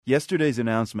Yesterday's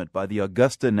announcement by the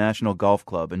Augusta National Golf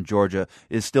Club in Georgia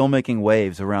is still making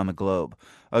waves around the globe.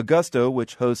 Augusta,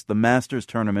 which hosts the Masters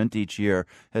tournament each year,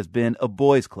 has been a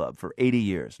boys' club for 80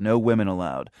 years, no women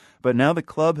allowed. But now the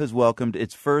club has welcomed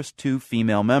its first two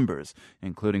female members,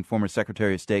 including former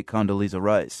Secretary of State Condoleezza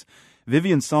Rice.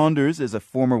 Vivian Saunders is a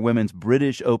former Women's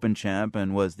British Open champ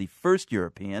and was the first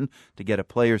European to get a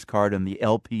player's card in the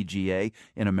LPGA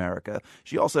in America.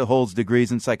 She also holds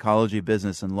degrees in psychology,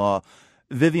 business, and law.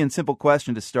 Vivian, simple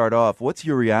question to start off. What's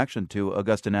your reaction to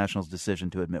Augusta National's decision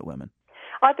to admit women?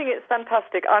 I think it's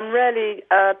fantastic. I'm really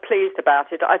pleased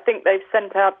about it. I think they've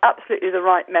sent out absolutely the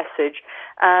right message.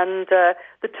 And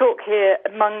the talk here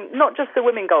among not just the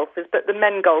women golfers, but the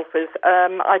men golfers,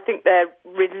 I think they're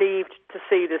relieved to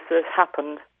see this has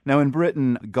happened. Now, in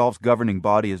Britain, golf's governing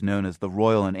body is known as the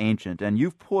Royal and Ancient, and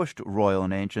you've pushed Royal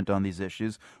and Ancient on these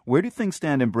issues. Where do things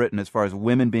stand in Britain as far as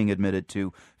women being admitted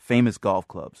to famous golf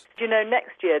clubs? Do you know,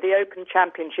 next year the Open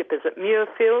Championship is at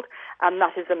Muirfield, and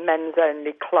that is a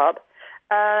men's-only club.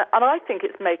 And I think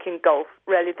it's making golf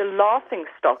really the laughing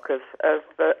stock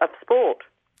of sport.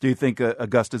 Do you think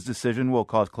Augusta's decision will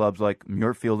cause clubs like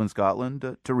Muirfield in Scotland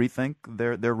to rethink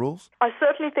their rules? I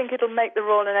certainly think it'll make the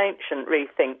Royal and Ancient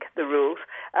rethink the rules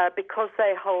because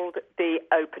they hold the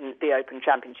Open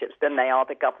Championships, then they are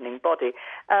the governing body.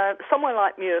 Somewhere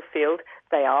like Muirfield,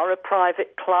 they are a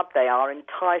private club. They are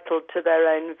entitled to their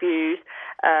own views.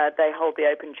 They hold the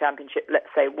Open Championship, let's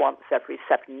say, once every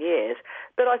 7 years.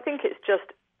 But I think it's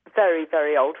just very,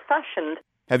 very old-fashioned.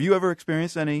 Have you ever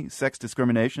experienced any sex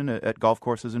discrimination at golf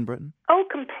courses in Britain? Oh,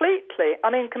 completely.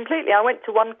 Completely. I went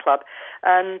to one club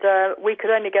and we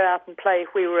could only go out and play if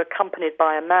we were accompanied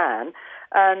by a man.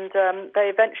 And they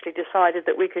eventually decided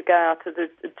that we could go out, the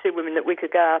two women, that we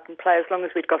could go out and play as long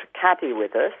as we'd got a caddy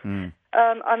with us.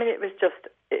 It was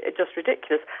just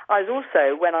ridiculous. I was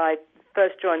also, when I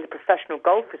first joined the Professional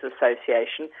Golfers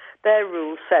Association, their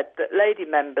rules said that lady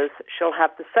members shall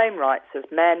have the same rights as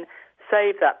men,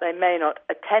 save that they may not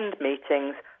attend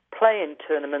meetings, play in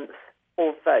tournaments,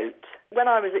 or vote. When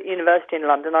I was at university in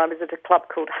London, I was at a club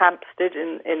called Hampstead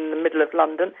in the middle of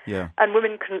London, and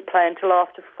women couldn't play until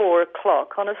after 4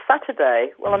 o'clock on a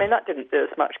Saturday. Well, that didn't do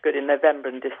us much good in November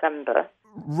and December.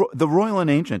 The Royal and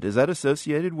Ancient, is that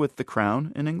associated with the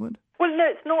Crown in England? Well, no,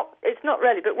 it's not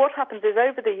really. But what happens is,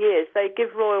 over the years, they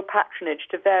give royal patronage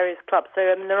to various clubs. So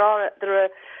there are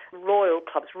royal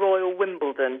clubs, Royal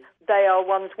Wimbledon. They are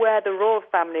ones where the royal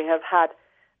family have had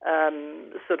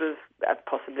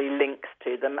possibly links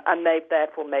to them, and they've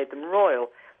therefore made them royal.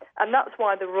 And that's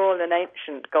why the Royal and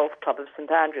Ancient Golf Club of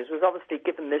St Andrews was obviously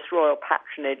given this royal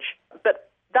patronage. But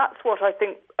that's what I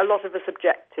think a lot of us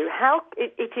object to. How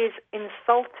it is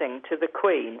insulting to the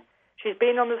Queen. She's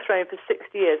been on the throne for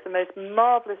 60 years, the most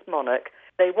marvellous monarch.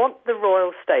 They want the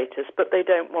royal status, but they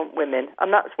don't want women.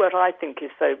 And that's what I think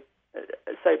is so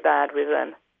bad with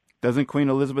them. Doesn't Queen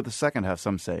Elizabeth II have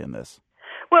some say in this?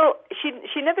 Well,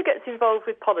 she never gets involved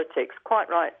with politics, quite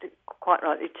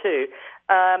rightly too.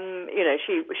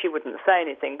 She wouldn't say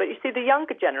anything. But you see, the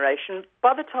younger generation,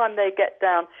 by the time they get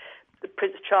down,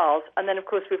 Prince Charles, and then of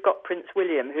course we've got Prince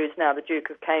William, who is now the Duke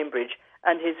of Cambridge,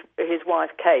 and his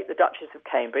wife Kate, the Duchess of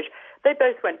Cambridge. They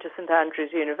both went to St Andrews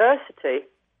University.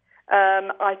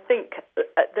 I think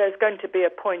there's going to be a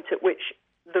point at which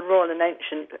the Royal and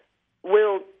Ancient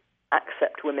will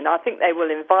accept women. I think they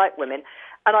will invite women.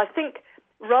 And I think,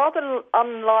 rather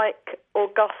unlike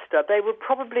Augusta, they will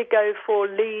probably go for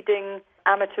leading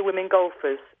amateur women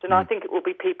golfers. And I think it will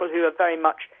be people who are very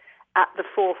much at the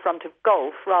forefront of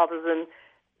golf, rather than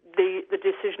the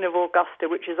decision of Augusta,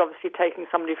 which is obviously taking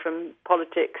somebody from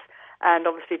politics, and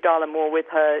obviously Darla Moore with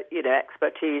her,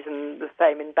 expertise and the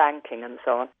fame in banking and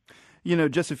so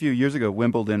on. Just a few years ago,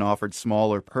 Wimbledon offered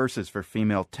smaller purses for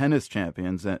female tennis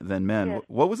champions than men. Yes.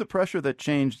 What was the pressure that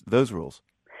changed those rules?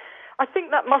 I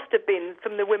think that must have been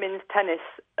from the Women's Tennis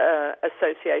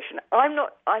Association. I'm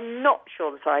not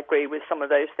sure that I agree with some of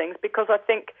those things, because I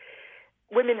think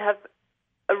women have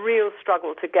a real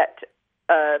struggle to get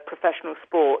professional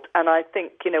sport, and I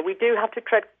think we do have to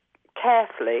tread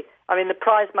carefully. The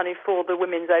prize money for the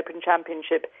Women's Open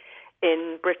Championship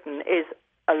in Britain is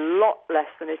a lot less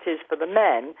than it is for the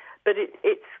men, but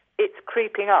it's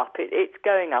creeping up. It's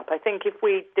going up. I think if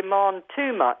we demand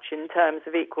too much in terms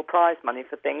of equal prize money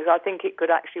for things, I think it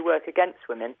could actually work against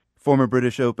women. Former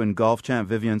British Open golf champ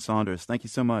Vivian Saunders, thank you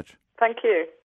so much. Thank you.